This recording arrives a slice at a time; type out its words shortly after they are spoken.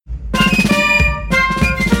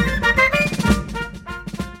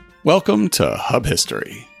Welcome to Hub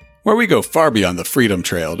History, where we go far beyond the Freedom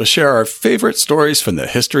Trail to share our favorite stories from the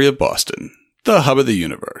history of Boston, the hub of the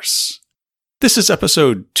universe. This is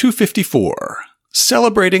episode 254,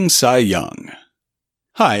 Celebrating Cy Young.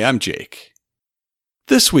 Hi, I'm Jake.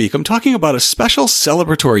 This week I'm talking about a special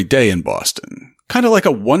celebratory day in Boston, kind of like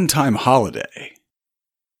a one-time holiday.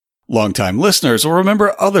 Longtime listeners will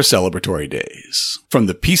remember other celebratory days, from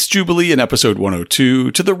the Peace Jubilee in episode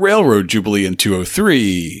 102 to the Railroad Jubilee in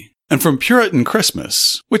 203, and from Puritan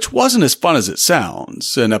Christmas, which wasn't as fun as it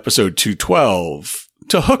sounds, in episode 212,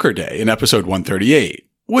 to Hooker Day in episode 138,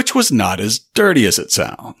 which was not as dirty as it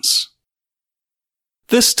sounds.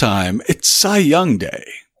 This time, it's Cy Young Day,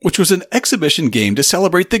 which was an exhibition game to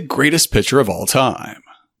celebrate the greatest pitcher of all time,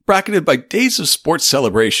 bracketed by days of sports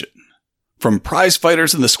celebration, from prize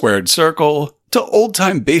fighters in the squared circle to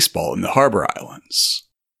old-time baseball in the Harbor Islands.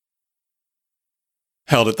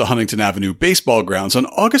 Held at the Huntington Avenue baseball grounds on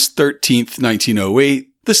August 13, 1908,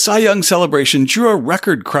 the Cy Young celebration drew a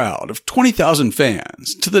record crowd of 20,000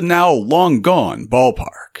 fans to the now long-gone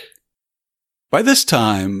ballpark. By this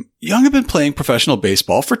time, Young had been playing professional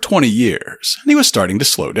baseball for 20 years, and he was starting to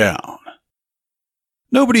slow down.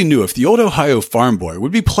 Nobody knew if the old Ohio farm boy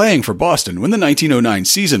would be playing for Boston when the 1909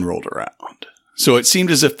 season rolled around, so it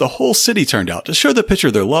seemed as if the whole city turned out to show the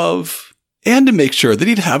pitcher their love, and to make sure that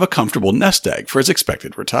he'd have a comfortable nest egg for his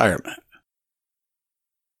expected retirement.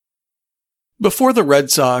 Before the Red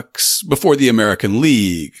Sox, before the American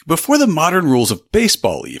League, before the modern rules of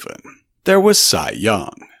baseball even, there was Cy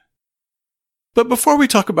Young. But before we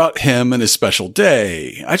talk about him and his special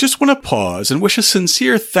day, I just want to pause and wish a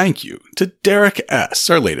sincere thank you to Derek S.,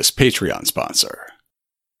 our latest Patreon sponsor.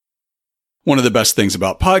 One of the best things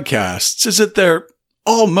about podcasts is that they're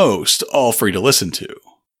almost all free to listen to.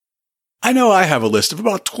 I know I have a list of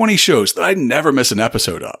about 20 shows that I never miss an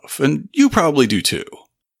episode of, and you probably do too.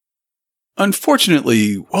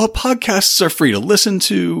 Unfortunately, while podcasts are free to listen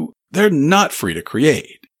to, they're not free to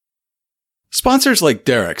create. Sponsors like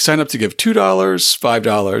Derek sign up to give $2,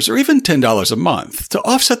 $5, or even $10 a month to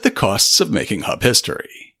offset the costs of making Hub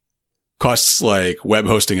History. Costs like web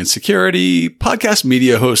hosting and security, podcast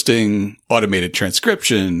media hosting, automated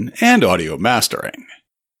transcription, and audio mastering.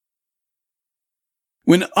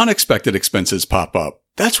 When unexpected expenses pop up,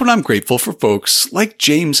 that's when I'm grateful for folks like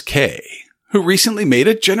James K., who recently made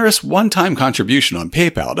a generous one-time contribution on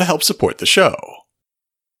PayPal to help support the show.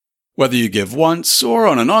 Whether you give once or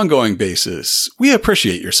on an ongoing basis, we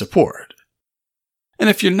appreciate your support. And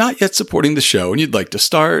if you're not yet supporting the show and you'd like to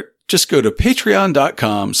start, just go to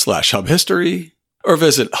patreon.com/hubhistory or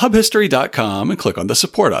visit hubhistory.com and click on the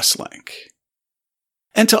Support Us link.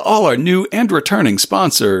 And to all our new and returning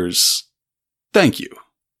sponsors, thank you.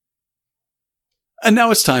 And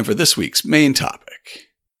now it's time for this week's main topic.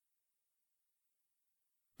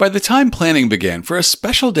 By the time planning began for a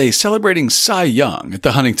special day celebrating Cy Young at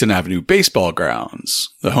the Huntington Avenue baseball grounds,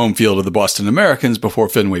 the home field of the Boston Americans before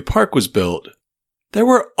Fenway Park was built, there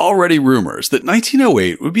were already rumors that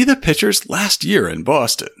 1908 would be the pitcher's last year in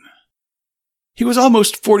Boston. He was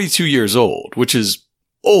almost 42 years old, which is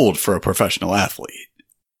old for a professional athlete.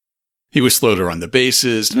 He was slow to run the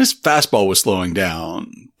bases, and his fastball was slowing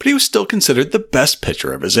down, but he was still considered the best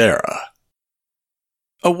pitcher of his era.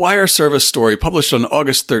 A wire service story published on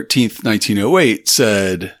August 13, 1908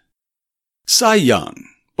 said, Cy Young,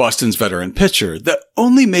 Boston's veteran pitcher, the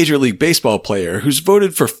only Major League Baseball player who's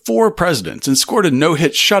voted for 4 presidents and scored a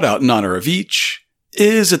no-hit shutout in honor of each,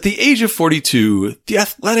 is, at the age of 42, the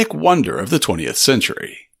athletic wonder of the 20th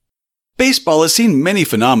century. Baseball has seen many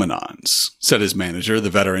phenomenons, said his manager,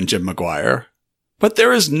 the veteran Jim McGuire, but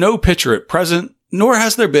there is no pitcher at present, nor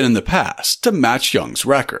has there been in the past, to match Young's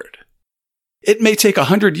record. It may take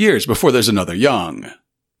 100 years before there's another Young.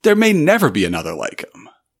 There may never be another like him.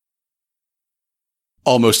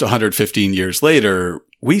 Almost 115 years later,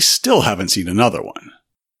 we still haven't seen another one.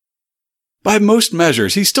 By most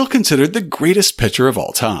measures, he's still considered the greatest pitcher of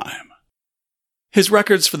all time. His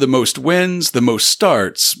records for the most wins, the most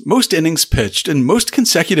starts, most innings pitched, and most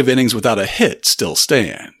consecutive innings without a hit still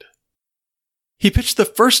stand. He pitched the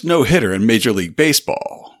first no-hitter in Major League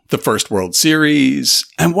Baseball, the first World Series,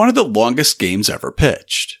 and one of the longest games ever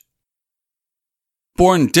pitched.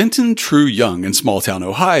 Born Denton True Young in small-town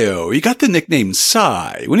Ohio, he got the nickname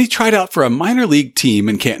Cy when he tried out for a minor league team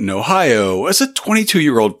in Canton, Ohio as a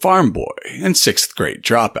 22-year-old farm boy and 6th grade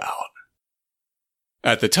dropout.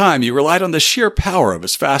 At the time, he relied on the sheer power of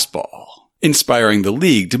his fastball, inspiring the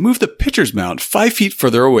league to move the pitcher's mound 5 feet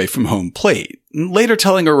further away from home plate, and later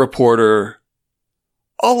telling a reporter,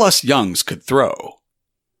 "All us Youngs could throw.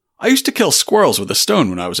 I used to kill squirrels with a stone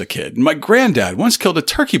when I was a kid, and my granddad once killed a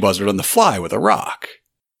turkey buzzard on the fly with a rock."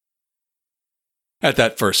 At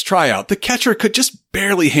that first tryout, the catcher could just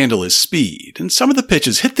barely handle his speed, and some of the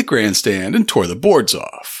pitches hit the grandstand and tore the boards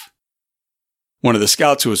off. One of the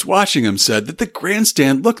scouts who was watching him said that the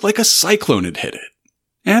grandstand looked like a cyclone had hit it,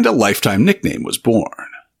 and a lifetime nickname was born.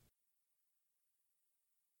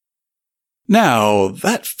 Now,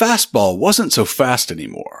 that fastball wasn't so fast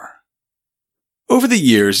anymore. Over the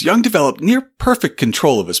years, Young developed near-perfect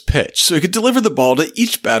control of his pitch so he could deliver the ball to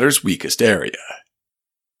each batter's weakest area.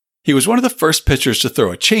 He was one of the first pitchers to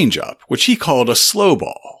throw a changeup, which he called a slow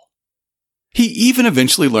ball. He even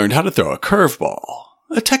eventually learned how to throw a curveball,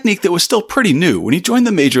 a technique that was still pretty new when he joined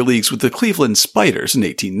the major leagues with the Cleveland Spiders in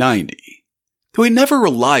 1890, though he never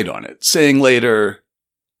relied on it, saying later,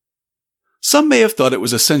 "Some may have thought it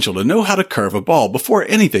was essential to know how to curve a ball before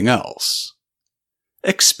anything else.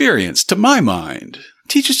 Experience, to my mind,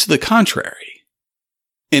 teaches to the contrary.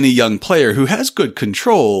 Any young player who has good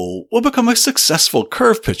control will become a successful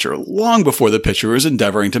curve pitcher long before the pitcher is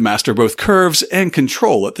endeavoring to master both curves and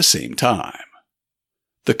control at the same time.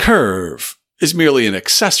 The curve is merely an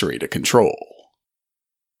accessory to control."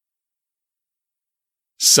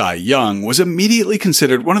 Cy Young was immediately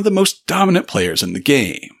considered one of the most dominant players in the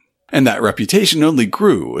game, and that reputation only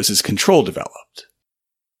grew as his control developed.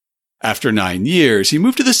 After 9 years, he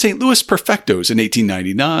moved to the St. Louis Perfectos in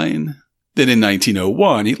 1899. Then in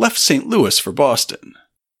 1901, he left St. Louis for Boston.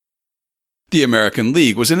 The American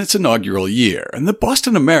League was in its inaugural year, and the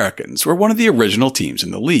Boston Americans were one of the original teams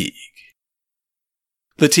in the league.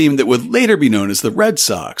 The team that would later be known as the Red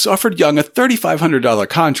Sox offered Young a $3,500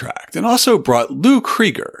 contract and also brought Lou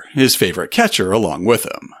Krieger, his favorite catcher, along with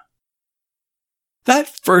him.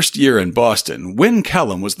 That first year in Boston, Win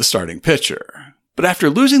Kellum was the starting pitcher, but after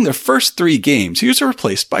losing their first 3 games, he was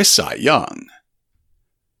replaced by Cy Young.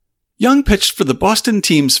 Young pitched for the Boston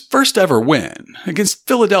team's first ever win against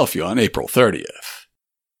Philadelphia on April 30th.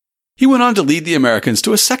 He went on to lead the Americans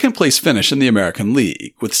to a second-place finish in the American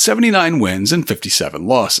League with 79 wins and 57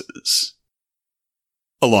 losses.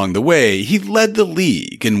 Along the way, he led the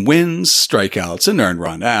league in wins, strikeouts, and earned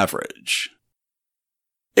run average.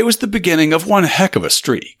 It was the beginning of one heck of a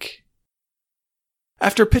streak.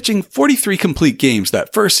 After pitching 43 complete games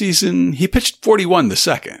that first season, he pitched 41 the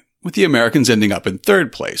second, with the Americans ending up in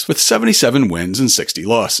third place with 77 wins and 60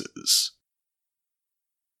 losses.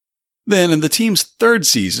 Then, in the team's third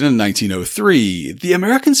season in 1903, the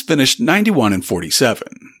Americans finished 91-47,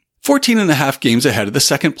 14.5 games ahead of the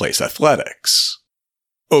second-place Athletics.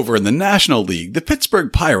 Over in the National League, the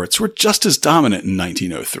Pittsburgh Pirates were just as dominant in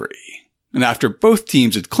 1903, and after both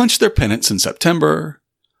teams had clinched their pennants in September,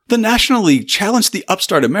 the National League challenged the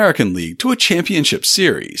upstart American League to a championship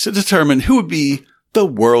series to determine who would be the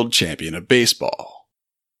world champion of baseball.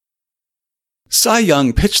 Cy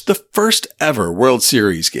Young pitched the first ever World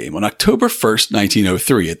Series game on October 1st,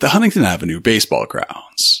 1903 at the Huntington Avenue baseball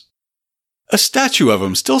grounds. A statue of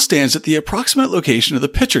him still stands at the approximate location of the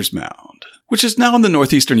pitcher's mound, which is now on the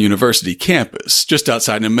Northeastern University campus, just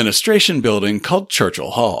outside an administration building called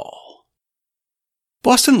Churchill Hall.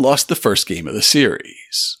 Boston lost the first game of the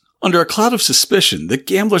series. Under a cloud of suspicion, the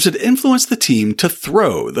Gamblers had influenced the team to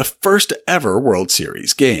throw the first ever World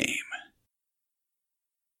Series game.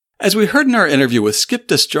 As we heard in our interview with Skip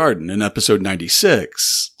Desjardins in episode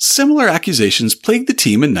 96, similar accusations plagued the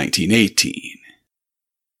team in 1918.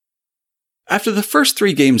 After the first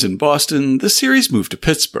 3 games in Boston, the series moved to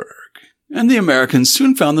Pittsburgh, and the Americans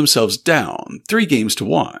soon found themselves down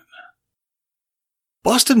 3-1.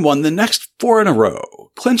 Boston won the next 4 in a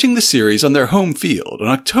row, clinching the series on their home field on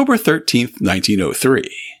October 13, 1903.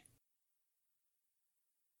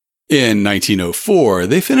 In 1904,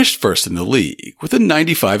 they finished first in the league with a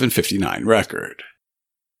 95-59 record.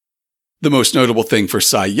 The most notable thing for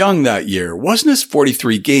Cy Young that year wasn't his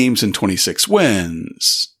 43 games and 26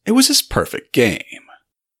 wins, it was his perfect game.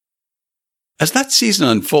 As that season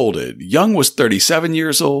unfolded, Young was 37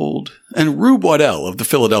 years old, and Rube Waddell of the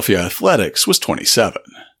Philadelphia Athletics was 27.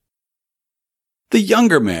 The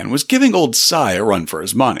younger man was giving old Cy a run for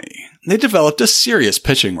his money, and they developed a serious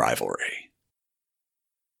pitching rivalry.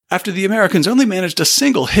 After the Americans only managed a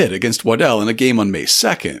single hit against Waddell in a game on May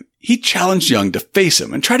 2nd, he challenged Young to face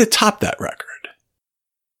him and try to top that record.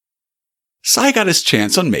 Cy got his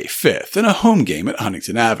chance on May 5th in a home game at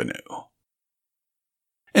Huntington Avenue.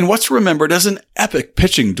 In what's remembered as an epic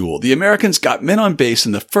pitching duel, the Americans got men on base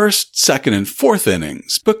in the first, second, and fourth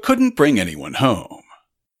innings, but couldn't bring anyone home.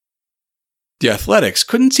 The Athletics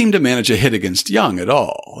couldn't seem to manage a hit against Young at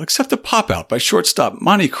all, except a pop-out by shortstop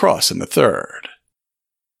Monty Cross in the third.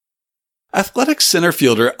 Athletics center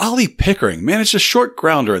fielder Ollie Pickering managed a short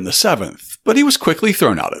grounder in the seventh, but he was quickly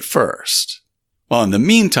thrown out at first. while in the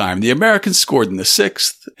meantime the Americans scored in the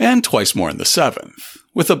 6th and twice more in the 7th,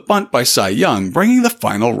 with a bunt by Cy Young bringing the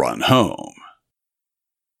final run home.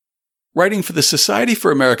 Writing for the Society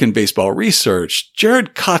for American Baseball Research,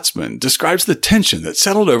 Jared Kotzman describes the tension that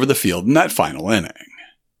settled over the field in that final inning.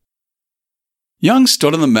 Young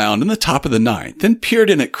stood on the mound in the top of the 9th and peered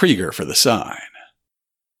in at Krieger for the sign.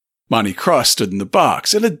 Monty Cross stood in the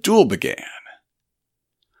box and a duel began.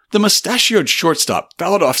 The mustachioed shortstop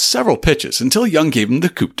fouled off several pitches until Young gave him the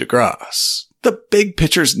coup de grace, the big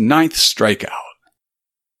pitcher's 9th strikeout.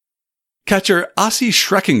 Catcher Ossie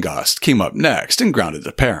Schreckengost came up next and grounded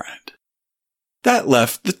to Parent. That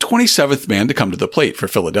left the 27th man to come to the plate for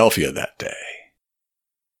Philadelphia that day.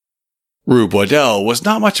 Rube Waddell was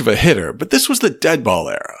not much of a hitter, but this was the dead ball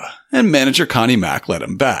era, and manager Connie Mack let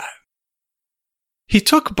him bat. He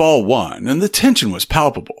took ball 1, and the tension was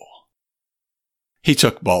palpable. He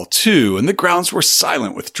took ball 2, and the grounds were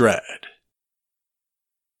silent with dread.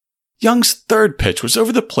 Young's 3rd pitch was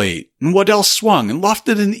over the plate, and Waddell swung and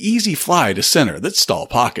lofted an easy fly to center that Stahl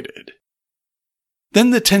pocketed.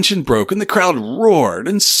 Then the tension broke and the crowd roared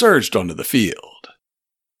and surged onto the field.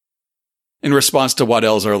 In response to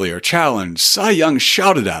Waddell's earlier challenge, Cy Young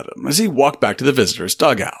shouted at him as he walked back to the visitors'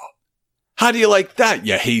 dugout. "How do you like that,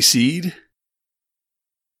 ya hayseed?"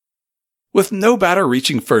 With no batter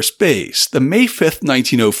reaching first base, the May 5,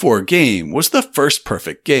 1904 game was the first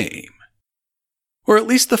perfect game. Or at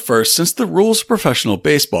least the first since the rules of professional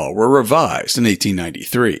baseball were revised in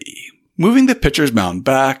 1893, moving the pitcher's mound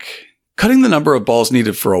back, cutting the number of balls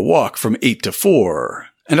needed for a walk from 8 to 4,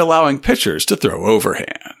 and allowing pitchers to throw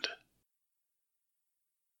overhand.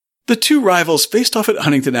 The two rivals faced off at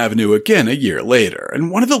Huntington Avenue again a year later, in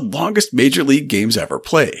one of the longest major league games ever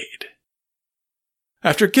played.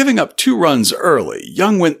 After giving up 2 runs early,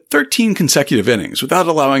 Young went 13 consecutive innings without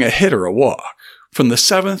allowing a hit or a walk, from the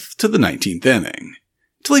 7th to the 19th inning,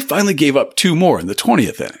 until he finally gave up 2 more in the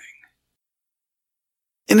 20th inning.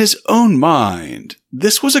 In his own mind,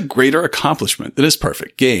 this was a greater accomplishment than his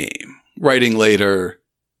perfect game, writing later,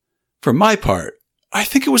 "For my part, I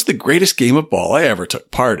think it was the greatest game of ball I ever took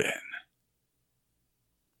part in."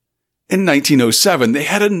 In 1907, they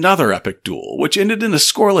had another epic duel, which ended in a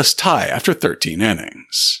scoreless tie after 13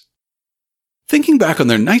 innings. Thinking back on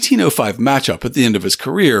their 1905 matchup at the end of his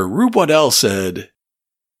career, Rube Waddell said,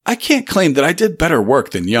 "I can't claim that I did better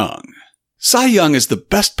work than Young. Cy Young is the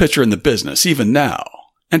best pitcher in the business even now,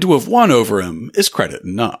 and to have won over him is credit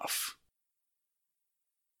enough."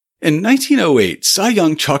 In 1908, Cy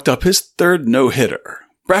Young chalked up his 3rd no-hitter,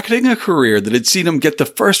 bracketing a career that had seen him get the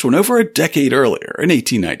first one over a decade earlier in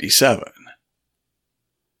 1897.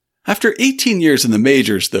 After 18 years in the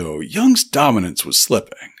majors, though, Young's dominance was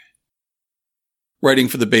slipping. Writing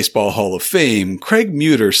for the Baseball Hall of Fame, Craig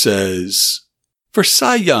Muter says, "For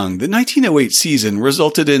Cy Young, the 1908 season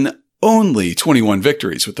resulted in only 21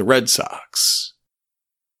 victories with the Red Sox.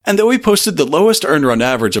 And though he posted the lowest earned run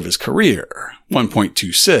average of his career,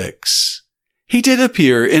 1.26, he did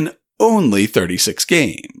appear in only 36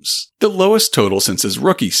 games, the lowest total since his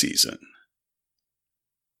rookie season.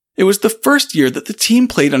 It was the first year that the team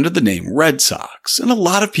played under the name Red Sox, and a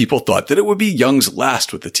lot of people thought that it would be Young's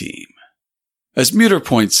last with the team. As Muter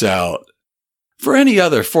points out, for any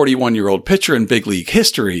other 41-year-old pitcher in big league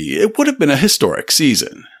history, it would have been a historic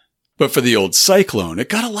season. But for the old Cyclone, it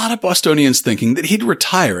got a lot of Bostonians thinking that he'd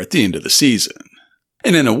retire at the end of the season.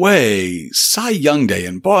 And in a way, Cy Young Day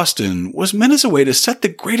in Boston was meant as a way to set the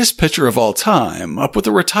greatest pitcher of all time up with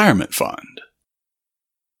a retirement fund.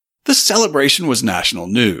 The celebration was national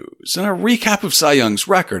news, and a recap of Cy Young's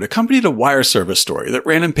record accompanied a wire service story that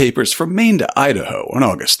ran in papers from Maine to Idaho on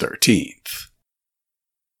August 13th.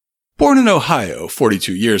 Born in Ohio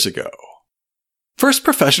 42 years ago. First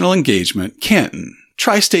professional engagement, Canton,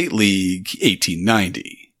 Tri-State League,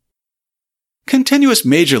 1890. Continuous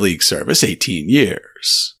Major League service, 18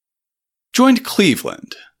 years. Joined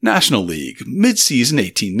Cleveland, National League, mid-season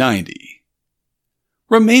 1890.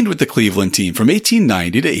 Remained with the Cleveland team from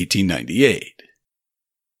 1890 to 1898.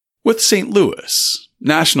 With St. Louis,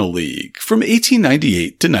 National League, from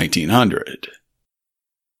 1898 to 1900.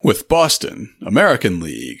 With Boston, American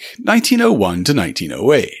League, 1901 to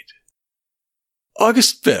 1908.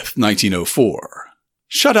 August 5th, 1904.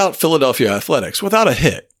 Shut out Philadelphia Athletics without a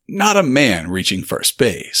hit, not a man reaching first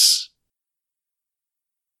base.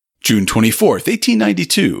 June 24th,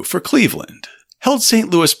 1892, for Cleveland. Held St.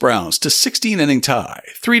 Louis Browns to 16-inning tie,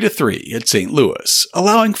 3-3 at St. Louis,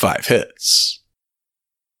 allowing 5 hits.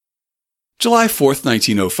 July 4th,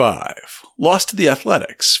 1905. Lost to the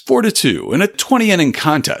Athletics, 4-2 in a 20-inning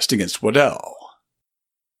contest against Waddell.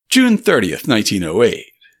 June 30th, 1908.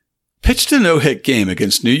 Pitched a no-hit game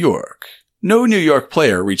against New York. no New York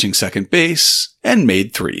player reaching second base, and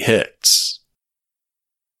made 3 hits.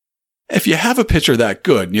 If you have a pitcher that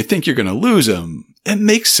good and you think you're going to lose him, it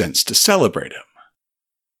makes sense to celebrate him.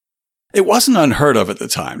 It wasn't unheard of at the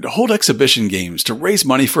time to hold exhibition games to raise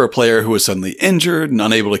money for a player who was suddenly injured and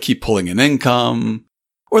unable to keep pulling in income,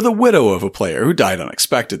 or the widow of a player who died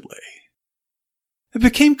unexpectedly. It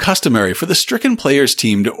became customary for the stricken players'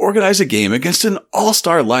 team to organize a game against an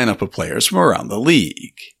all-star lineup of players from around the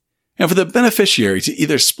league, and for the beneficiary to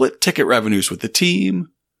either split ticket revenues with the team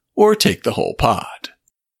or take the whole pot.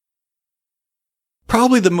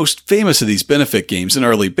 Probably the most famous of these benefit games in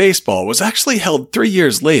early baseball was actually held 3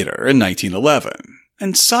 years later in 1911,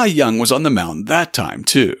 and Cy Young was on the mound that time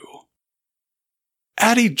too.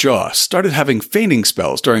 Addie Joss started having fainting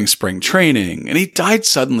spells during spring training, and he died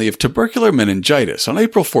suddenly of tubercular meningitis on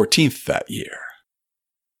April 14th that year.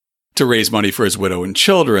 To raise money for his widow and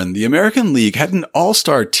children, the American League had an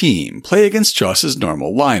all-star team play against Joss's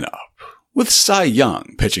normal lineup, with Cy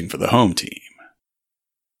Young pitching for the home team.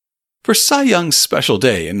 For Cy Young's special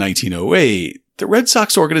day in 1908, the Red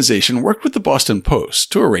Sox organization worked with the Boston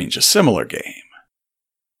Post to arrange a similar game.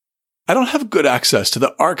 I don't have good access to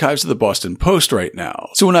the archives of the Boston Post right now,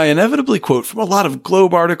 so when I inevitably quote from a lot of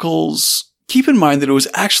Globe articles, keep in mind that it was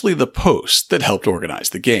actually the Post that helped organize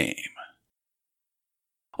the game.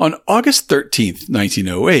 On August 13th,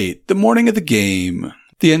 1908, the morning of the game,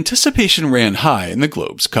 the anticipation ran high in the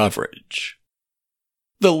Globe's coverage.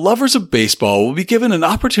 The lovers of baseball will be given an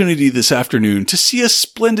opportunity this afternoon to see a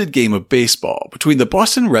splendid game of baseball between the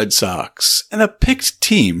Boston Red Sox and a picked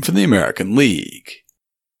team from the American League.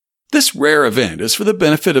 This rare event is for the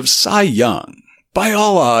benefit of Cy Young, by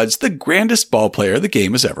all odds the grandest ballplayer the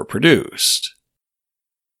game has ever produced.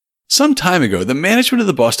 Some time ago, the management of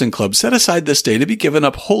the Boston club set aside this day to be given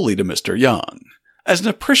up wholly to Mr. Young, as an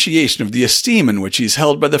appreciation of the esteem in which he is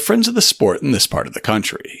held by the friends of the sport in this part of the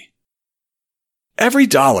country. Every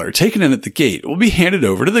dollar taken in at the gate will be handed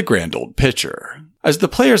over to the grand old pitcher, as the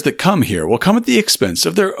players that come here will come at the expense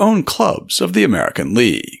of their own clubs of the American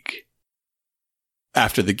League.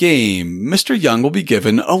 After the game, Mr. Young will be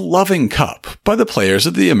given a loving cup by the players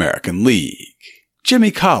of the American League,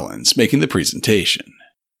 Jimmy Collins making the presentation.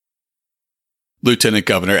 Lieutenant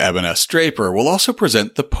Governor Eben S. Draper will also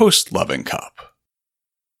present the Post Loving Cup.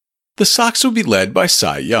 The Sox will be led by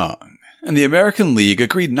Cy Young, and the American League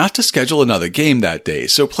agreed not to schedule another game that day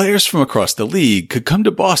so players from across the league could come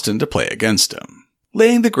to Boston to play against him,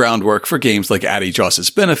 laying the groundwork for games like Addie Joss's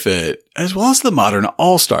benefit, as well as the modern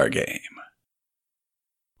All-Star Game.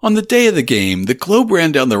 On the day of the game, the Globe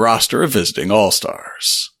ran down the roster of visiting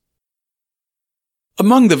All-Stars.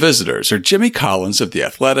 Among the visitors are Jimmy Collins of the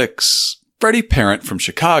Athletics, Freddie Parent from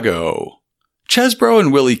Chicago, Chesbro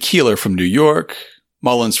and Willie Keeler from New York,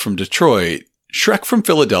 Mullins from Detroit, Schreck from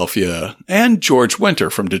Philadelphia, and George Winter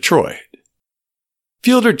from Detroit.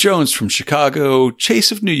 Fielder Jones from Chicago,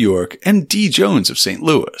 Chase of New York, and D. Jones of St.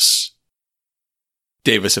 Louis.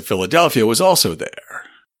 Davis of Philadelphia was also there.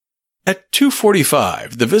 At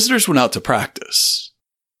 2:45, the visitors went out to practice.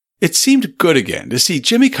 It seemed good again to see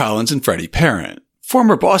Jimmy Collins and Freddie Parent,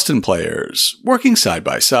 former Boston players, working side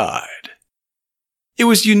by side. It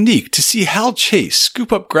was unique to see Hal Chase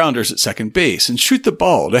scoop up grounders at second base and shoot the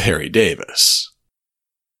ball to Harry Davis.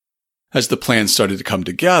 As the plans started to come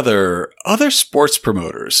together, other sports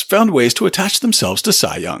promoters found ways to attach themselves to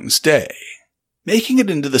Cy Young's day, making it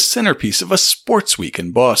into the centerpiece of a sports week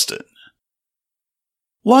in Boston.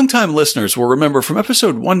 Longtime listeners will remember from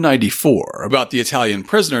episode 194 about the Italian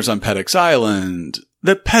prisoners on Peddix Island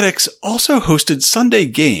that Peddix also hosted Sunday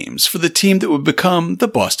games for the team that would become the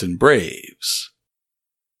Boston Braves.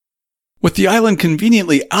 With the island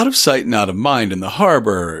conveniently out of sight and out of mind in the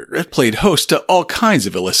harbor, it played host to all kinds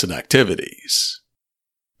of illicit activities.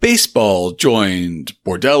 Baseball joined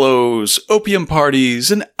bordellos, opium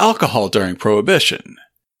parties, and alcohol during Prohibition,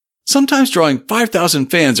 sometimes drawing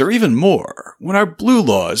 5,000 fans or even more when our blue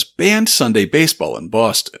laws banned Sunday baseball in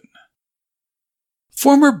Boston.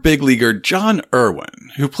 Former big leaguer John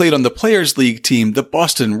Irwin, who played on the Players League team the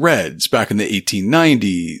Boston Reds back in the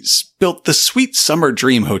 1890s, built the Sweet Summer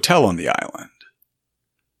Dream Hotel on the island.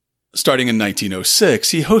 Starting in 1906,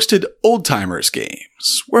 he hosted Old Timers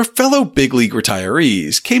games, where fellow big league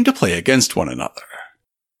retirees came to play against one another.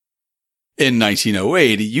 In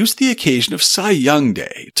 1908, he used the occasion of Cy Young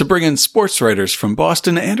Day to bring in sports writers from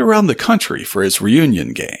Boston and around the country for his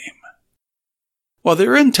reunion game. While they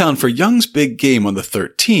were in town for Young's big game on the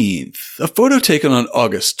 13th, a photo taken on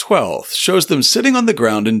August 12th shows them sitting on the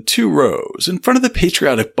ground in 2 rows in front of the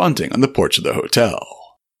patriotic bunting on the porch of the hotel.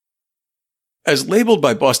 As labeled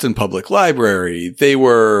by Boston Public Library, they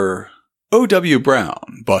were O.W.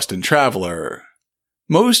 Brown, Boston Traveler,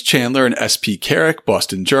 Mose Chandler and S.P. Carrick,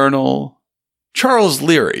 Boston Journal, Charles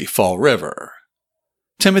Leary, Fall River,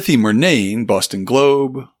 Timothy Murnane, Boston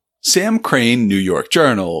Globe, Sam Crane, New York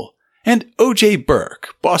Journal, and O.J.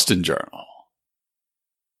 Burke, Boston Journal.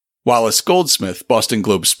 Wallace Goldsmith, Boston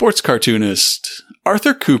Globe sports cartoonist,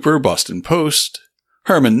 Arthur Cooper, Boston Post,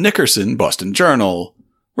 Herman Nickerson, Boston Journal,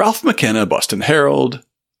 Ralph McKenna, Boston Herald,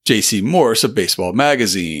 J.C. Morse of Baseball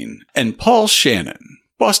Magazine, and Paul Shannon,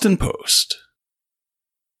 Boston Post.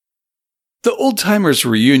 The Old Timers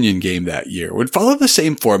reunion game that year would follow the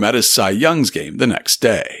same format as Cy Young's game the next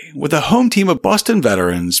day, with a home team of Boston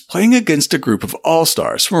veterans playing against a group of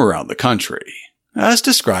all-stars from around the country, as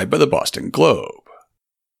described by the Boston Globe.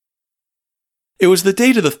 It was the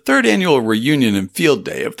date of the third annual reunion and field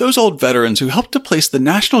day of those old veterans who helped to place the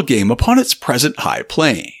national game upon its present high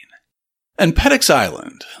plane. And Peddix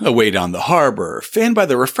Island, away down the harbor, fanned by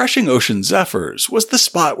the refreshing ocean zephyrs, was the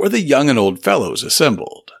spot where the young and old fellows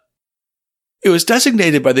assembled. It was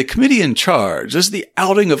designated by the committee in charge as the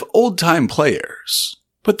outing of old-time players,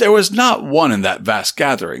 but there was not one in that vast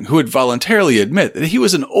gathering who would voluntarily admit that he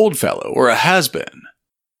was an old fellow or a has-been.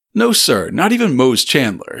 No sir, not even Mose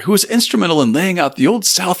Chandler, who was instrumental in laying out the old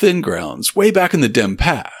South End grounds way back in the dim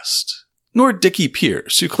past, nor Dickie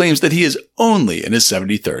Pierce, who claims that he is only in his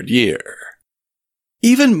 73rd year.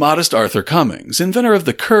 Even modest Arthur Cummings, inventor of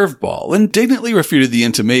the curveball, indignantly refuted the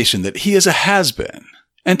intimation that he is a has-been,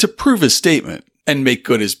 and to prove his statement, and make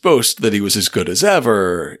good his boast that he was as good as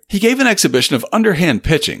ever, he gave an exhibition of underhand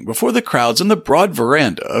pitching before the crowds on the broad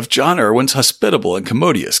veranda of John Irwin's hospitable and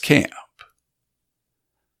commodious camp.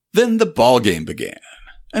 Then the ball game began,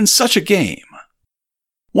 and such a game.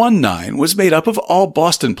 One nine was made up of all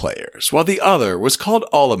Boston players, while the other was called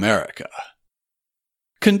All-America.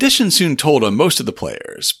 Conditions soon told on most of the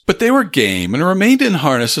players, but they were game and remained in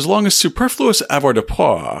harness as long as superfluous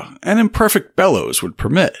avoirdupois and imperfect bellows would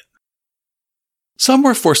permit. Some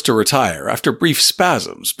were forced to retire after brief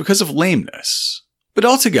spasms because of lameness, but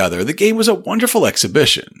altogether the game was a wonderful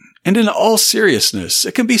exhibition, and in all seriousness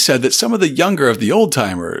it can be said that some of the younger of the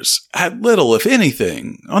old-timers had little, if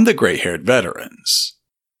anything, on the gray-haired veterans.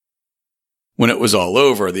 When it was all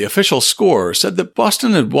over, the official score said that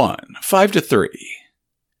Boston had won 5-3.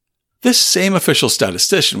 This same official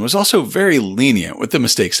statistician was also very lenient with the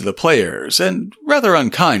mistakes of the players and rather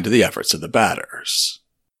unkind to the efforts of the batters.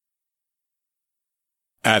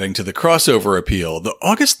 Adding to the crossover appeal, the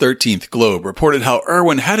August 13th Globe reported how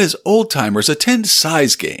Irwin had his old-timers attend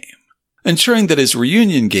Cy's game, ensuring that his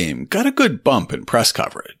reunion game got a good bump in press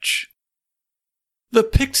coverage. The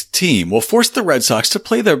picked team will force the Red Sox to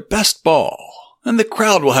play their best ball, and the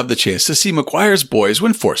crowd will have the chance to see McGuire's boys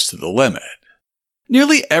when forced to the limit.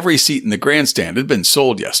 Nearly every seat in the grandstand had been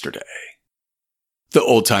sold yesterday. The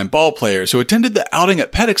old-time ball players who attended the outing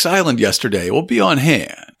at Peddix Island yesterday will be on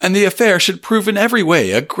hand, and the affair should prove in every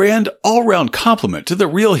way a grand all-round compliment to the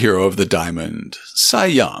real hero of the diamond, Cy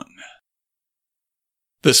Young.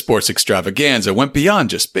 The sports extravaganza went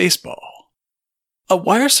beyond just baseball. A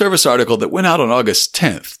wire service article that went out on August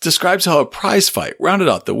 10th describes how a prize fight rounded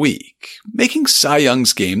out the week, making Cy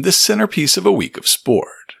Young's game the centerpiece of a week of sport.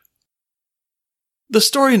 The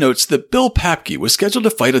story notes that Bill Papke was scheduled to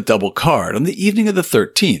fight a double card on the evening of the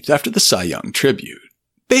 13th after the Cy Young tribute.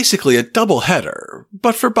 Basically a double-header,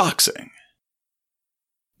 but for boxing.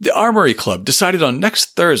 The Armory Club decided on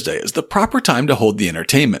next Thursday as the proper time to hold the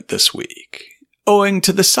entertainment this week, owing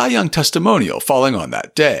to the Cy Young testimonial falling on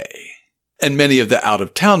that day. And many of the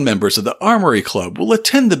out-of-town members of the Armory Club will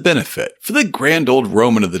attend the benefit for the grand old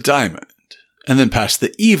Roman of the Diamond, and then pass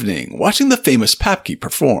the evening watching the famous Papke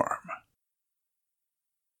perform.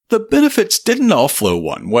 The benefits didn't all flow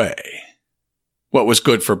one way. What was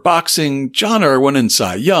good for boxing, John Irwin, and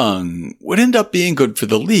Cy Young would end up being good for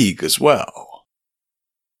the league as well.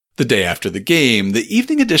 The day after the game, the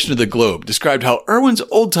evening edition of the Globe described how Irwin's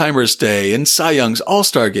Old Timers Day and Cy Young's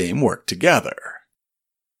All-Star Game worked together.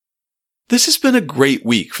 This has been a great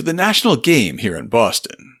week for the national game here in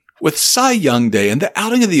Boston, with Cy Young Day and the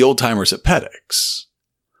outing of the Old Timers at Peddix.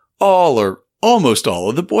 All or almost all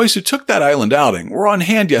of the boys who took that island outing were on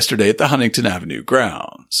hand yesterday at the Huntington Avenue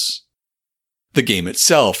grounds. The game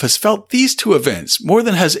itself has felt these two events more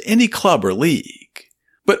than has any club or league,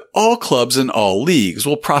 but all clubs and all leagues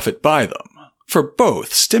will profit by them, for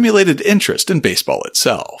both stimulated interest in baseball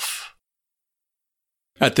itself.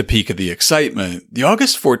 At the peak of the excitement, the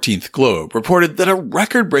August 14th Globe reported that a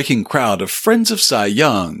record-breaking crowd of friends of Cy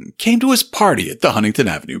Young came to his party at the Huntington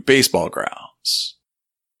Avenue baseball grounds.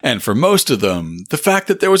 And for most of them, the fact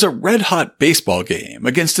that there was a red-hot baseball game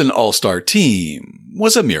against an all-star team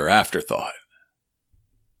was a mere afterthought.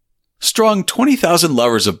 Strong 20,000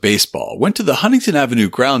 lovers of baseball went to the Huntington Avenue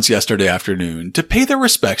grounds yesterday afternoon to pay their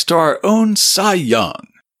respects to our own Cy Young,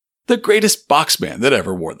 the greatest boxman that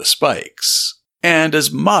ever wore the spikes, and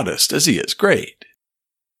as modest as he is great.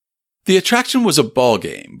 The attraction was a ball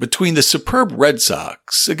game between the superb Red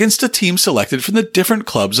Sox against a team selected from the different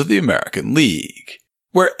clubs of the American League,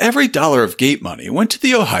 where every dollar of gate money went to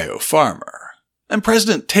the Ohio farmer, and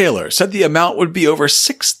President Taylor said the amount would be over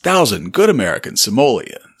 6,000 good American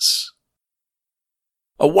simoleons.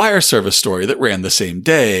 A wire service story that ran the same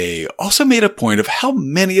day also made a point of how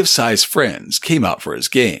many of Cy's friends came out for his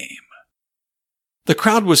game. The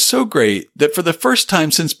crowd was so great that for the first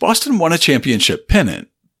time since Boston won a championship pennant,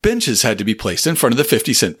 benches had to be placed in front of the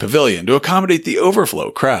 50-cent pavilion to accommodate the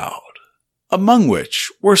overflow crowd, among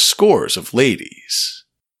which were scores of ladies.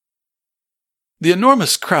 The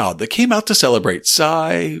enormous crowd that came out to celebrate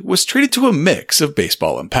Cy was treated to a mix of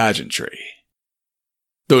baseball and pageantry.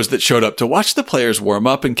 Those that showed up to watch the players warm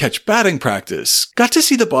up and catch batting practice got to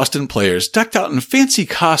see the Boston players decked out in fancy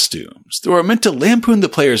costumes that were meant to lampoon the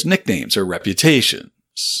players' nicknames or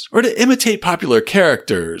reputations, or to imitate popular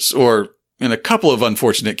characters, or, in a couple of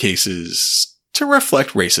unfortunate cases, to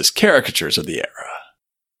reflect racist caricatures of the era.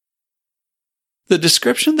 The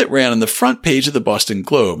description that ran on the front page of the Boston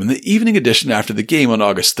Globe in the evening edition after the game on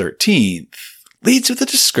August 13th leads with a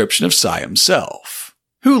description of Cy himself,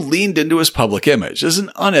 who leaned into his public image as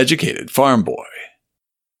an uneducated farm boy.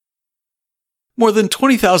 More than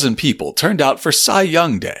 20,000 people turned out for Cy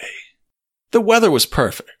Young Day. The weather was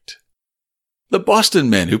perfect. The Boston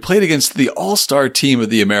men who played against the all-star team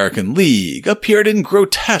of the American League appeared in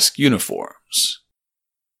grotesque uniforms.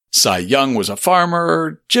 Cy Young was a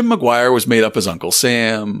farmer, Jim McGuire was made up as Uncle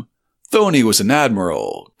Sam, Thoney was an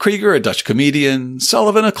admiral, Krieger a Dutch comedian,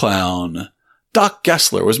 Sullivan a clown, Doc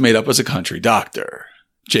Gessler was made up as a country doctor,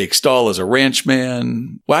 Jake Stahl as a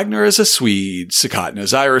ranchman, Wagner as a Swede, Sikotin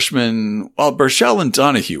as Irishman, while Burchell and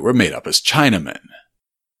Donahue were made up as Chinamen.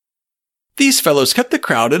 These fellows kept the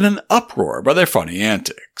crowd in an uproar by their funny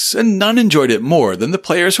antics, and none enjoyed it more than the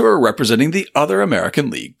players who were representing the other American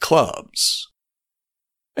League clubs.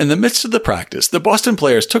 In the midst of the practice, the Boston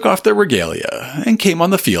players took off their regalia and came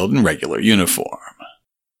on the field in regular uniform.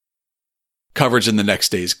 Coverage in the next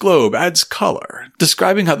day's Globe adds color,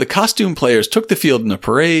 describing how the costume players took the field in a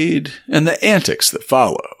parade and the antics that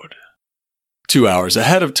followed. 2 hours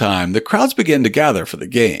ahead of time, the crowds began to gather for the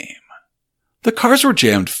game. The cars were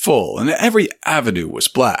jammed full and every avenue was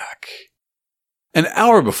black. An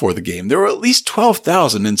hour before the game, there were at least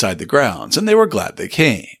 12,000 inside the grounds, and they were glad they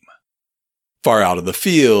came. Far out of the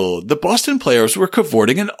field, the Boston players were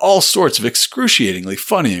cavorting in all sorts of excruciatingly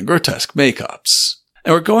funny and grotesque makeups,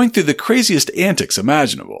 and were going through the craziest antics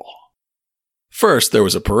imaginable. First, there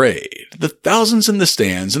was a parade, the thousands in the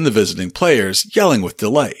stands and the visiting players yelling with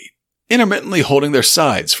delight, intermittently holding their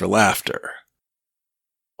sides for laughter.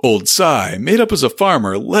 Old Cy, made up as a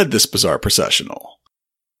farmer, led this bizarre processional.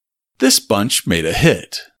 This bunch made a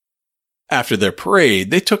hit. After their parade,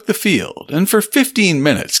 they took the field, and for 15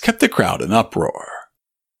 minutes kept the crowd in uproar.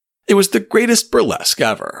 It was the greatest burlesque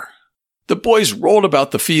ever. The boys rolled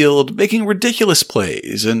about the field, making ridiculous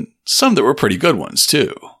plays, and some that were pretty good ones,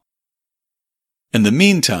 too. In the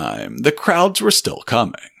meantime, the crowds were still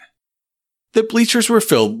coming. The bleachers were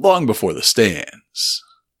filled long before the stands.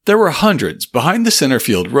 There were hundreds behind the center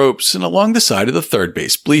field ropes and along the side of the third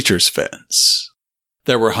base bleachers fence.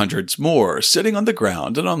 There were hundreds more sitting on the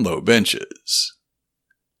ground and on low benches.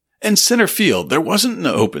 In center field, there wasn't an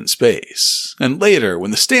open space, and later, when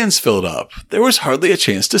the stands filled up, there was hardly a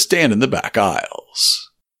chance to stand in the back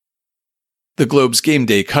aisles. The Globe's game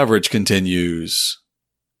day coverage continues.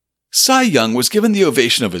 Cy Young was given the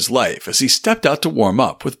ovation of his life as he stepped out to warm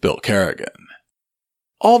up with Bill Kerrigan.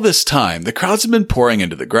 All this time, the crowds had been pouring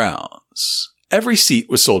into the grounds. Every seat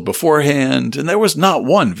was sold beforehand, and there was not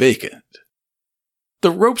one vacant.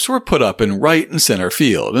 The ropes were put up in right and center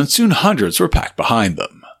field, and soon hundreds were packed behind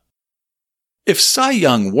them. If Cy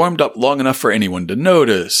Young warmed up long enough for anyone to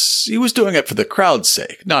notice, he was doing it for the crowd's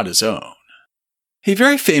sake, not his own. He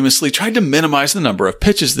very famously tried to minimize the number of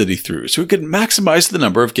pitches that he threw so he could maximize the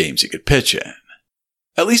number of games he could pitch in,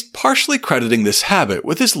 at least partially crediting this habit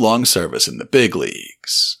with his long service in the big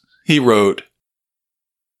leagues. He wrote,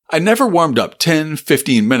 "I never warmed up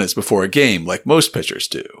 10-15 minutes before a game like most pitchers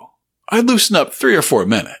do. I'd loosen up 3 or 4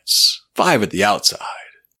 minutes, 5 at the outside,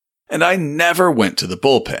 and I never went to the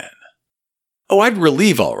bullpen. Oh, I'd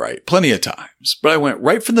relieve all right, plenty of times, but I went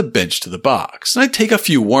right from the bench to the box, and I'd take a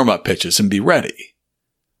few warm-up pitches and be ready.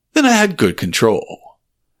 Then I had good control.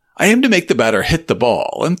 I aimed to make the batter hit the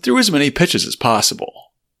ball and threw as many pitches as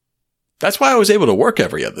possible. That's why I was able to work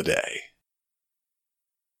every other day."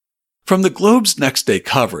 From the Globe's next day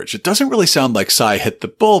coverage, it doesn't really sound like Cy hit the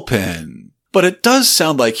bullpen, but it does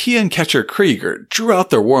sound like he and catcher Krieger drew out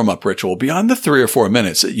their warm-up ritual beyond the 3 or 4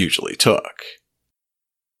 minutes it usually took.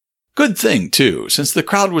 Good thing, too, since the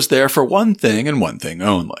crowd was there for one thing and one thing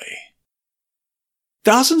only.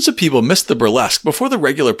 Thousands of people missed the burlesque before the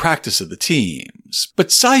regular practice of the teams,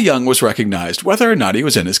 but Cy Young was recognized whether or not he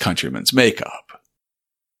was in his countryman's makeup.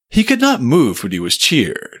 He could not move when he was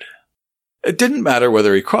cheered. It didn't matter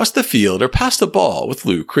whether he crossed the field or passed the ball with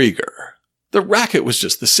Lou Krieger. The racket was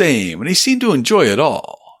just the same, and he seemed to enjoy it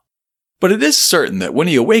all. But it is certain that when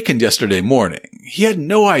he awakened yesterday morning, he had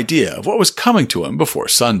no idea of what was coming to him before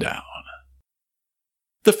sundown.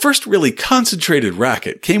 The first really concentrated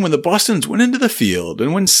racket came when the Bostons went into the field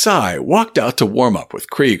and when Cy walked out to warm up with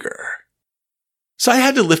Krieger. Cy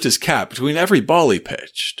had to lift his cap between every ball he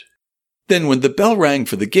pitched. Then when the bell rang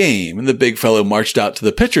for the game and the big fellow marched out to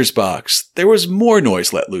the pitcher's box, there was more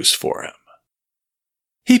noise let loose for him.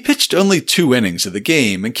 He pitched only 2 innings of the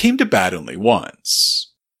game and came to bat only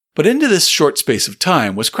once. But into this short space of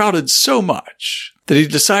time was crowded so much that he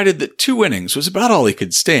decided that 2 innings was about all he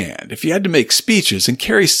could stand if he had to make speeches and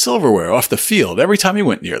carry silverware off the field every time he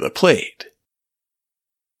went near the plate.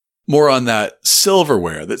 More on that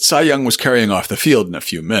silverware that Cy Young was carrying off the field in a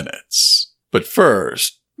few minutes. But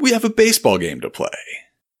first, we have a baseball game to play.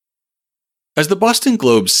 As the Boston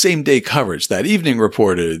Globe's same-day coverage that evening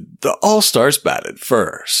reported, the All-Stars batted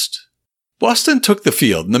first. Boston took the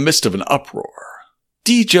field in the midst of an uproar.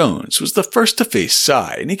 D. Jones was the first to face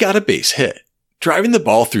Cy, and he got a base hit, driving the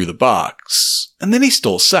ball through the box, and then he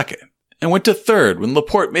stole second, and went to third when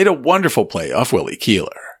Laporte made a wonderful play off Willie Keeler.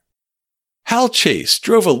 Hal Chase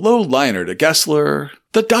drove a low liner to Gessler,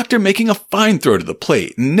 the doctor making a fine throw to the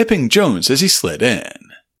plate and nipping Jones as he slid in.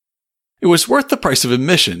 It was worth the price of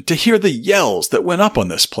admission to hear the yells that went up on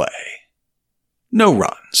this play. No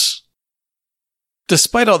runs.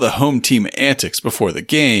 Despite all the home team antics before the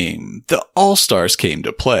game, the All-Stars came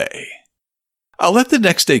to play. I'll let the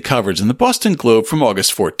next day coverage in the Boston Globe from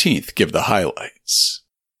August 14th give the highlights.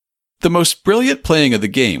 The most brilliant playing of the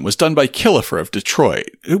game was done by Killefer of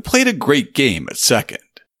Detroit, who played a great game at second.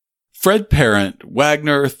 Fred Parent,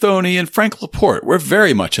 Wagner, Thoney, and Frank Laporte were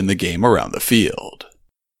very much in the game around the field.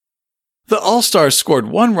 The All-Stars scored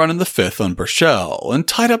 1 run in the 5th on Burchell and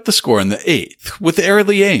tied up the score in the 8th with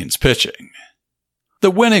Arely Ains pitching.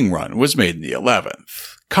 The winning run was made in the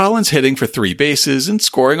 11th, Collins hitting for 3 bases and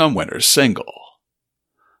scoring on Winter's single.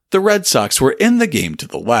 The Red Sox were in the game to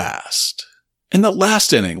the last. In the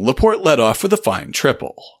last inning, Laporte led off with a fine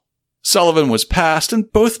triple. Sullivan was passed and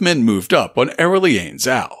both men moved up on Arely Ains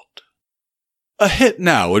out. A hit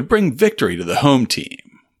now would bring victory to the home team,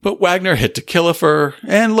 but Wagner hit to Killefer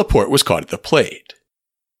and Laporte was caught at the plate.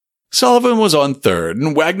 Sullivan was on third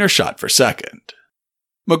and Wagner shot for second.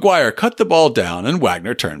 McGuire cut the ball down and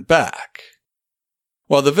Wagner turned back.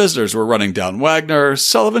 While the visitors were running down Wagner,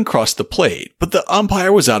 Sullivan crossed the plate, but the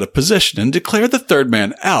umpire was out of position and declared the third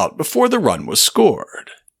man out before the run was scored.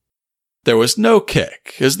 There was no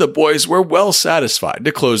kick, as the boys were well satisfied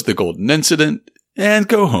to close the golden incident and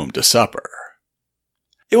go home to supper.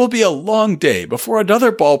 It will be a long day before another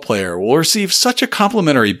ball player will receive such a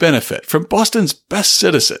complimentary benefit from Boston's best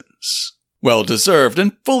citizens. Well deserved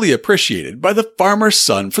and fully appreciated by the farmer's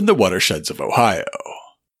son from the watersheds of Ohio.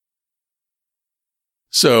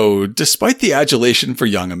 So, despite the adulation for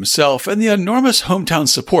Young himself and the enormous hometown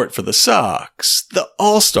support for the Sox, the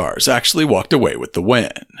All-Stars actually walked away with the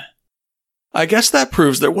win. I guess that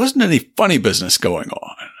proves there wasn't any funny business going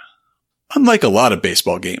on, unlike a lot of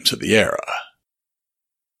baseball games of the era.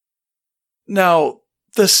 Now,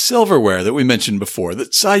 the silverware that we mentioned before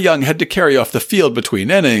that Cy Young had to carry off the field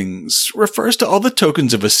between innings refers to all the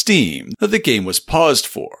tokens of esteem that the game was paused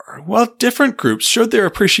for, while different groups showed their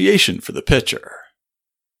appreciation for the pitcher.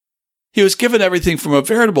 He was given everything from a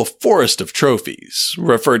veritable forest of trophies,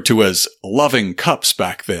 referred to as loving cups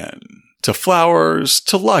back then, to flowers,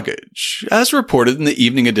 to luggage, as reported in the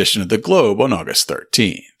evening edition of the Globe on August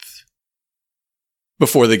 13th.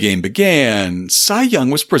 Before the game began, Cy Young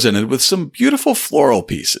was presented with some beautiful floral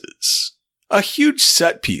pieces. A huge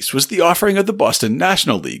set piece was the offering of the Boston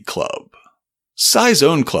National League Club. Cy's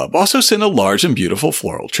own club also sent a large and beautiful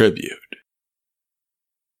floral tribute.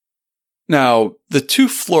 Now, the 2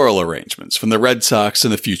 floral arrangements from the Red Sox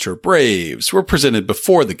and the future Braves were presented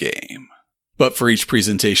before the game. But for each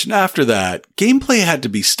presentation after that, gameplay had to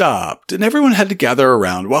be stopped and everyone had to gather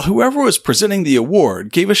around while whoever was presenting the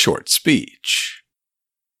award gave a short speech.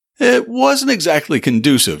 It wasn't exactly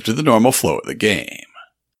conducive to the normal flow of the game.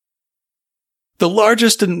 The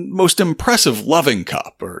largest and most impressive loving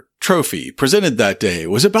cup, or trophy, presented that day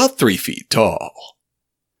was about 3 feet tall.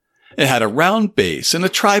 It had a round base and a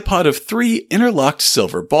tripod of 3 interlocked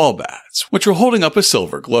silver ball bats, which were holding up a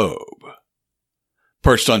silver globe.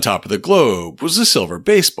 Perched on top of the globe was a silver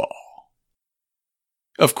baseball.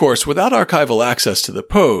 Of course, without archival access to the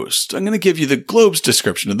Post, I'm going to give you the Globe's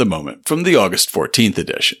description of the moment from the August 14th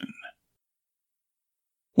edition.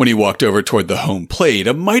 When he walked over toward the home plate,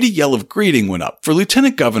 a mighty yell of greeting went up for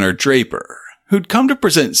Lieutenant Governor Draper, who'd come to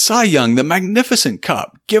present Cy Young the magnificent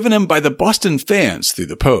cup given him by the Boston fans through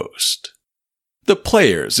the Post. The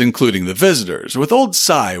players, including the visitors, with old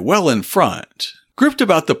Cy well in front, grouped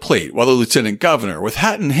about the plate while the lieutenant governor, with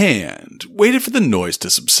hat in hand, waited for the noise to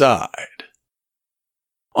subside.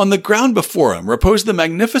 On the ground before him reposed the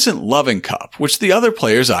magnificent loving cup, which the other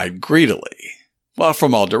players eyed greedily, while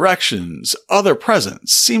from all directions, other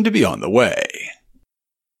presents seemed to be on the way.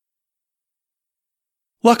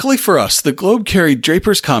 Luckily for us, the Globe carried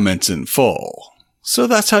Draper's comments in full, so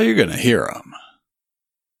that's how you're going to hear them.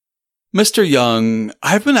 Mr. Young,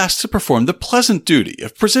 I've been asked to perform the pleasant duty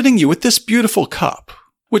of presenting you with this beautiful cup,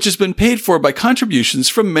 which has been paid for by contributions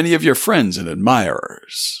from many of your friends and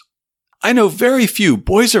admirers. I know very few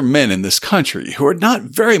boys or men in this country who are not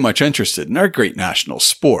very much interested in our great national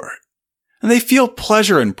sport, and they feel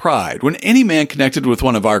pleasure and pride when any man connected with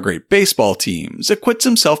one of our great baseball teams acquits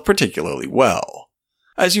himself particularly well,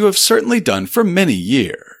 as you have certainly done for many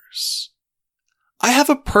years. I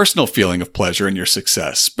have a personal feeling of pleasure in your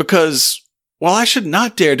success because, while I should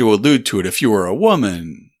not dare to allude to it if you were a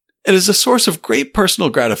woman, it is a source of great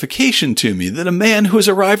personal gratification to me that a man who has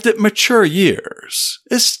arrived at mature years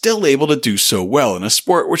is still able to do so well in a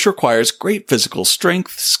sport which requires great physical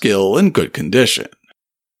strength, skill, and good condition.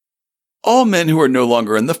 All men who are no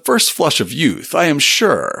longer in the first flush of youth, I am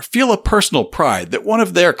sure, feel a personal pride that one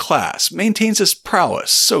of their class maintains his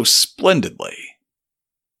prowess so splendidly.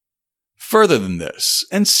 Further than this,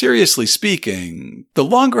 and seriously speaking, the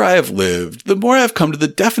longer I have lived, the more I have come to the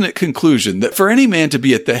definite conclusion that for any man to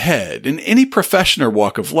be at the head in any profession or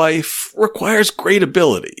walk of life requires great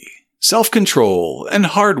ability, self-control, and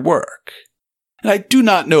hard work. And I do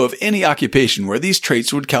not know of any occupation where these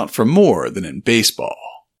traits would count for more than in baseball.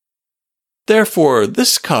 Therefore,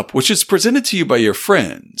 this cup, which is presented to you by your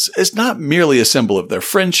friends, is not merely a symbol of their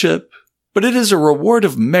friendship, but it is a reward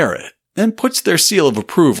of merit, and puts their seal of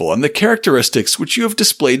approval on the characteristics which you have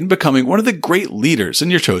displayed in becoming one of the great leaders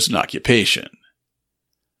in your chosen occupation.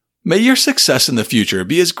 May your success in the future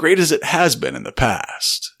be as great as it has been in the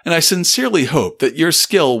past, and I sincerely hope that your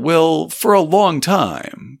skill will, for a long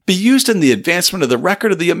time, be used in the advancement of the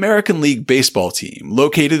record of the American League baseball team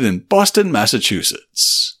located in Boston,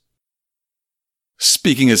 Massachusetts.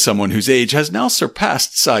 Speaking as someone whose age has now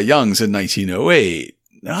surpassed Cy Young's in 1908,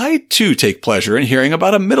 I too take pleasure in hearing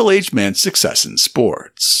about a middle-aged man's success in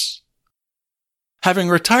sports. Having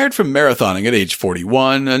retired from marathoning at age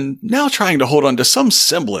 41 and now trying to hold on to some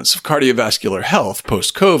semblance of cardiovascular health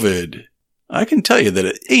post-COVID, I can tell you that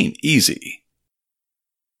it ain't easy.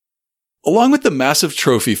 Along with the massive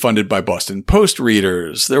trophy funded by Boston Post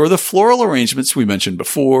readers, there were the floral arrangements we mentioned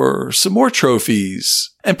before, some more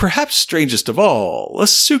trophies, and perhaps strangest of all, a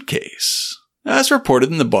suitcase, as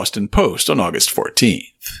reported in the Boston Post on August 14th.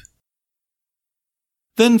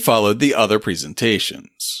 Then followed the other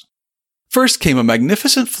presentations. First came a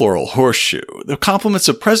magnificent floral horseshoe, the compliments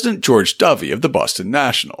of President George Dovey of the Boston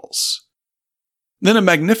Nationals. Then a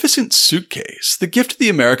magnificent suitcase, the gift of the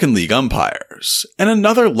American League umpires, and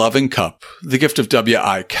another loving cup, the gift of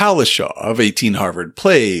W.I. Cowlishaw of 18 Harvard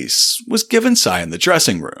Place, was given Cy in the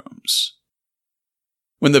dressing rooms.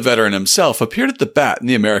 When the veteran himself appeared at the bat in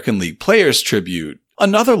the American League Players' Tribute,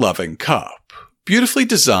 another loving cup, beautifully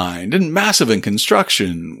designed and massive in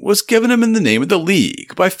construction, was given him in the name of the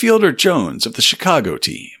league by Fielder Jones of the Chicago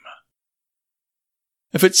team.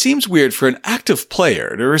 If it seems weird for an active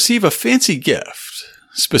player to receive a fancy gift,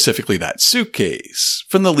 specifically that suitcase,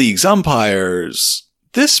 from the league's umpires,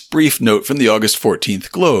 this brief note from the August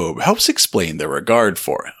 14th Globe helps explain their regard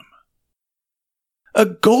for him. A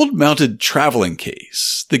gold-mounted traveling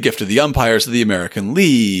case, the gift of the umpires of the American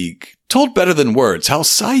League, told better than words how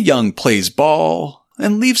Cy Young plays ball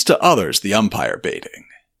and leaves to others the umpire baiting.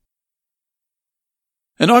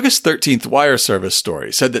 An August 13th wire service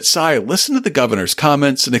story said that Cy listened to the governor's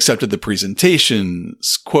comments and accepted the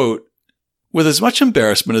presentations, quote, with as much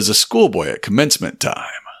embarrassment as a schoolboy at commencement time.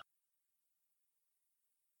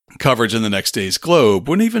 Coverage in the next day's Globe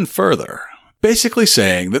went even further, basically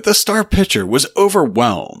saying that the star pitcher was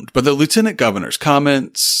overwhelmed by the lieutenant governor's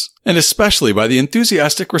comments, and especially by the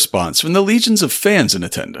enthusiastic response from the legions of fans in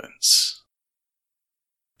attendance.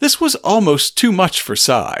 This was almost too much for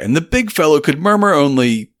Cy, and the big fellow could murmur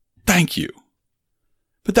only, "Thank you."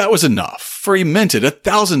 But that was enough, for he meant it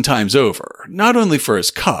 1,000 times over, not only for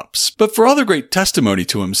his cups, but for all the great testimony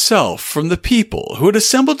to himself from the people who had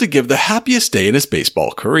assembled to give the happiest day in his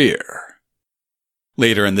baseball career.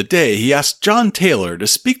 Later in the day, he asked John Taylor to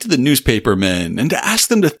speak to the newspapermen and to ask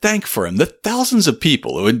them to thank for him the thousands of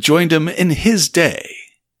people who had joined him in his day,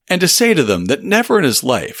 and to say to them that never in his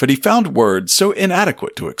life had he found words so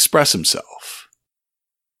inadequate to express himself.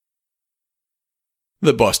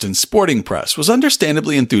 The Boston sporting press was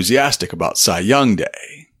understandably enthusiastic about Cy Young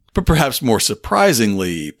Day, but perhaps more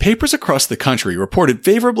surprisingly, papers across the country reported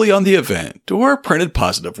favorably on the event or printed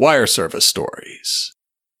positive wire service stories.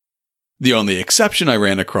 The only exception I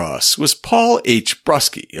ran across was Paul H.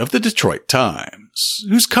 Brusky of the Detroit Times,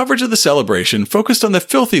 whose coverage of the celebration focused on the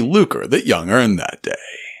filthy lucre that Young earned that day.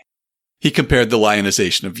 He compared the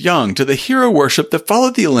lionization of Young to the hero worship that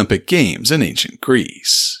followed the Olympic Games in ancient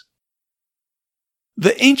Greece.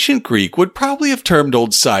 The ancient Greek would probably have termed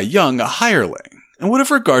old Cy Young a hireling, and would have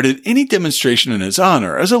regarded any demonstration in his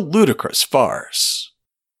honor as a ludicrous farce.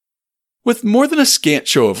 With more than a scant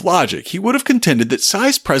show of logic, he would have contended that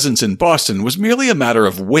Cy's presence in Boston was merely a matter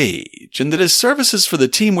of wage, and that his services for the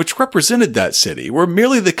team which represented that city were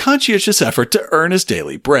merely the conscientious effort to earn his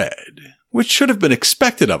daily bread, which should have been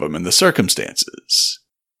expected of him in the circumstances.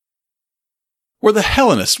 Were the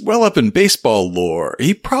Hellenist well up in baseball lore,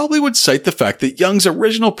 he probably would cite the fact that Young's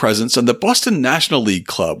original presence on the Boston National League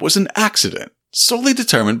Club was an accident, solely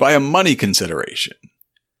determined by a money consideration,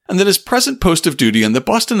 and that his present post of duty on the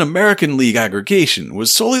Boston American League aggregation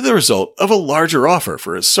was solely the result of a larger offer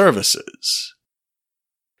for his services.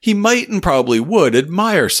 He might and probably would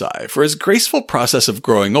admire Cy for his graceful process of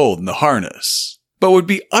growing old in the harness, but would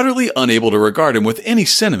be utterly unable to regard him with any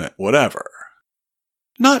sentiment whatever.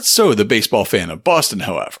 Not so the baseball fan of Boston,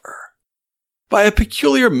 however. By a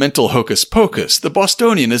peculiar mental hocus pocus, the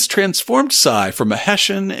Bostonian has transformed Cy from a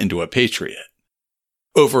Hessian into a patriot.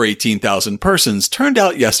 Over 18,000 persons turned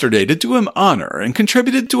out yesterday to do him honor and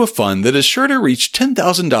contributed to a fund that is sure to reach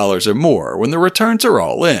 $10,000 or more when the returns are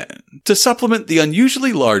all in, to supplement the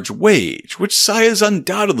unusually large wage which Cy is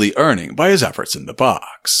undoubtedly earning by his efforts in the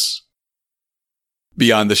box.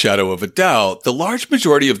 Beyond the shadow of a doubt, the large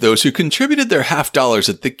majority of those who contributed their $50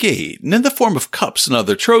 at the gate, and in the form of cups and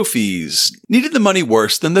other trophies, needed the money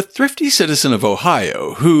worse than the thrifty citizen of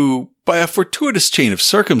Ohio who, by a fortuitous chain of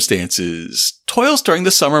circumstances, toils during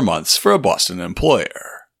the summer months for a Boston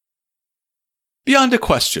employer. Beyond a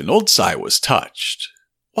question, old Cy was touched.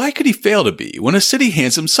 Why could he fail to be when a city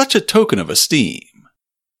hands him such a token of esteem?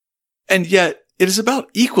 And yet, it is about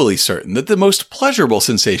equally certain that the most pleasurable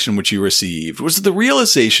sensation which he received was the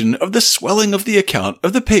realization of the swelling of the account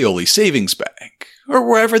of the Paoli Savings Bank, or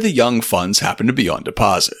wherever the Young funds happened to be on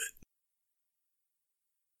deposit.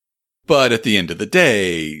 But at the end of the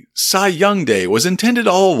day, Cy Young Day was intended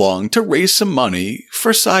all along to raise some money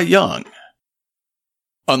for Cy Young.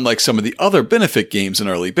 Unlike some of the other benefit games in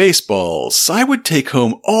early baseball, Cy would take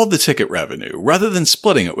home all the ticket revenue rather than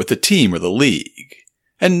splitting it with the team or the league,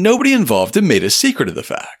 and nobody involved had made a secret of the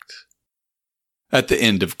fact. At the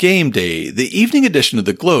end of game day, the evening edition of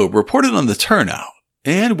the Globe reported on the turnout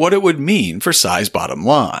and what it would mean for Cy's bottom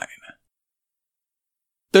line.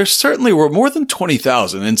 There certainly were more than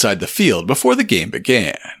 20,000 inside the field before the game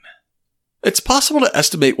began. It's possible to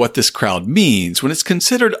estimate what this crowd means when it's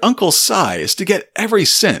considered Uncle Cy is to get every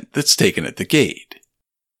cent that's taken at the gate.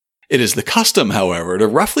 It is the custom, however, to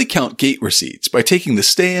roughly count gate receipts by taking the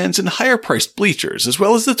stands and higher-priced bleachers as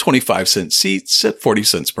well as the 25-cent seats at 40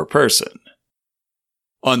 cents per person.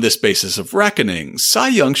 On this basis of reckoning, Cy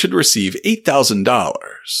Young should receive $8,000,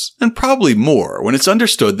 and probably more when it's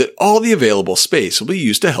understood that all the available space will be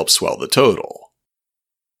used to help swell the total.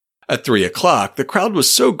 At 3 o'clock, the crowd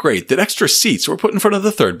was so great that extra seats were put in front of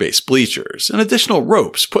the third base bleachers and additional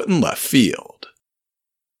ropes put in left field.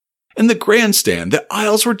 In the grandstand, the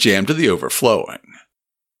aisles were jammed to the overflowing.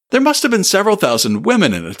 There must have been several thousand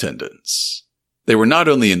women in attendance. They were not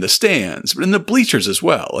only in the stands, but in the bleachers as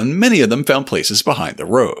well, and many of them found places behind the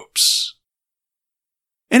ropes.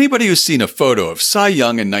 Anybody who's seen a photo of Cy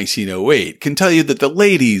Young in 1908 can tell you that the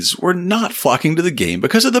ladies were not flocking to the game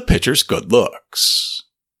because of the pitcher's good looks.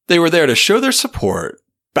 They were there to show their support,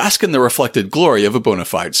 bask in the reflected glory of a bona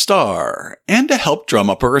fide star, and to help drum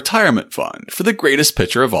up a retirement fund for the greatest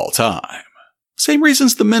pitcher of all time. Same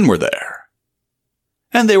reasons the men were there.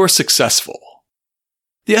 And they were successful.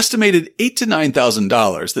 The estimated $8,000 to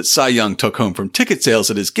 $9,000 that Cy Young took home from ticket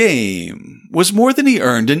sales at his game was more than he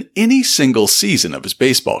earned in any single season of his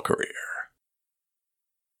baseball career.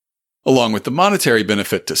 Along with the monetary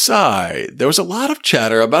benefit to Cy, there was a lot of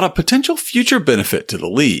chatter about a potential future benefit to the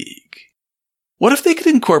league. What if they could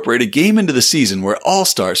incorporate a game into the season where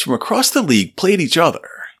all-stars from across the league played each other,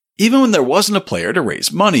 even when there wasn't a player to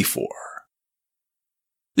raise money for?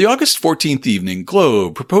 The August 14th Evening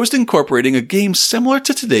Globe proposed incorporating a game similar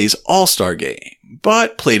to today's All-Star Game,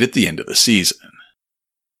 but played at the end of the season.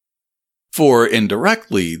 For,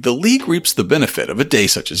 indirectly, the league reaps the benefit of a day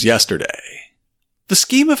such as yesterday. The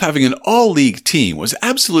scheme of having an all-league team was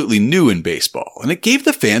absolutely new in baseball, and it gave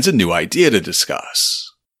the fans a new idea to discuss.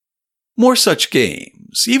 More such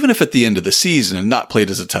games, even if at the end of the season and not played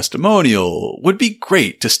as a testimonial, would be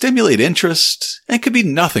great to stimulate interest and could be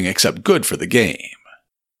nothing except good for the game.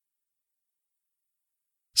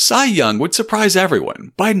 Cy Young would surprise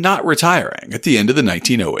everyone by not retiring at the end of the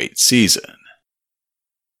 1908 season.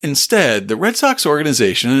 Instead, the Red Sox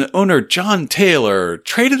organization and owner John Taylor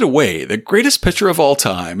traded away the greatest pitcher of all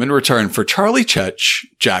time in return for Charlie Chech,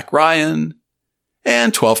 Jack Ryan,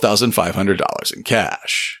 and $12,500 in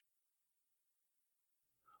cash.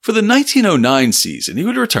 For the 1909 season, he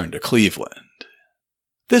would return to Cleveland.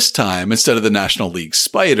 This time, instead of the National League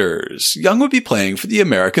Spiders, Young would be playing for the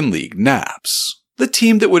American League Naps, the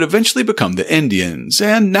team that would eventually become the Indians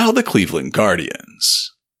and now the Cleveland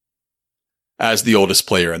Guardians. As the oldest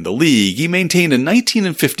player in the league, he maintained a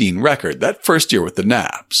 19-15 record that first year with the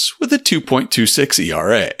Naps, with a 2.26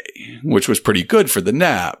 ERA, which was pretty good for the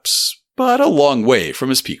Naps, but a long way from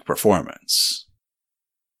his peak performance.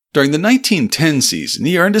 During the 1910 season,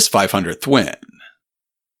 he earned his 500th win.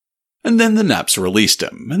 And then the Naps released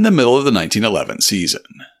him in the middle of the 1911 season.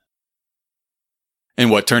 In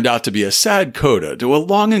what turned out to be a sad coda to a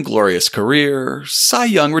long and glorious career, Cy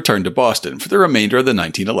Young returned to Boston for the remainder of the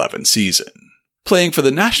 1911 season, playing for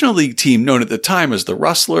the National League team known at the time as the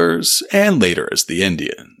Rustlers and later as the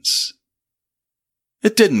Indians.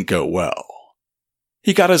 It didn't go well.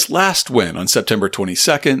 He got his last win on September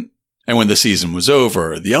 22nd, and when the season was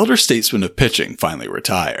over, the elder statesman of pitching finally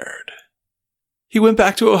retired. He went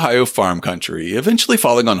back to Ohio farm country, eventually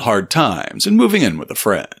falling on hard times and moving in with a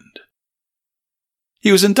friend.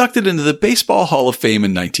 He was inducted into the Baseball Hall of Fame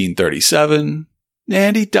in 1937,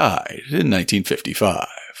 and he died in 1955.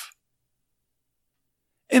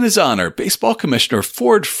 In his honor, Baseball Commissioner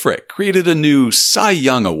Ford Frick created a new Cy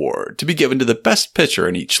Young Award to be given to the best pitcher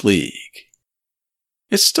in each league.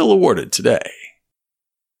 It's still awarded today.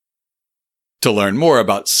 To learn more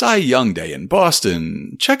about Cy Young Day in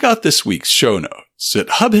Boston, check out this week's show notes at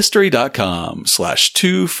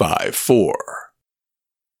hubhistory.com/254.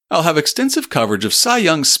 I'll have extensive coverage of Cy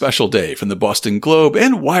Young's special day from the Boston Globe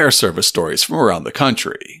and wire service stories from around the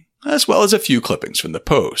country, as well as a few clippings from the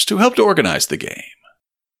Post, who helped organize the game.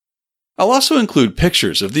 I'll also include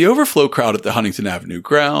pictures of the overflow crowd at the Huntington Avenue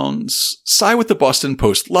grounds, Cy with the Boston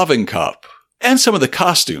Post Loving Cup, and some of the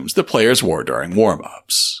costumes the players wore during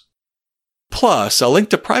warm-ups. Plus, I'll link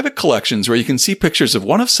to private collections where you can see pictures of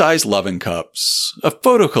one of Cy's loving cups, a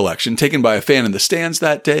photo collection taken by a fan in the stands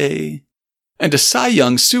that day, and a Cy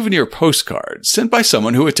Young souvenir postcard sent by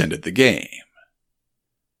someone who attended the game.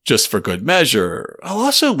 Just for good measure, I'll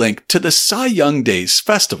also link to the Cy Young Days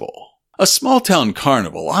Festival, a small-town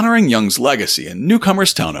carnival honoring Young's legacy in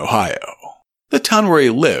Newcomerstown, Ohio, the town where he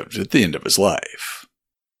lived at the end of his life.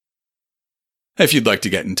 If you'd like to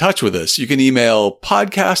get in touch with us, you can email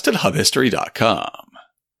podcast@hubhistory.com.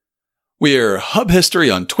 We're Hub History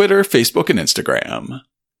on Twitter, Facebook, and Instagram,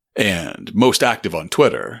 and most active on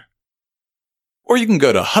Twitter. Or you can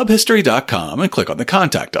go to hubhistory.com and click on the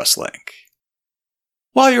Contact Us link.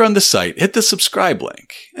 While you're on the site, hit the subscribe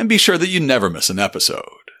link, and be sure that you never miss an episode.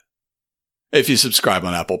 If you subscribe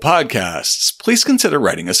on Apple Podcasts, please consider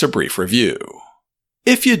writing us a brief review.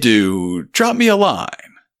 If you do, drop me a line,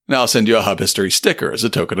 and I'll send you a Hub History sticker as a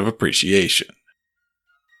token of appreciation.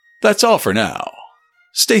 That's all for now.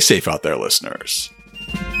 Stay safe out there, listeners.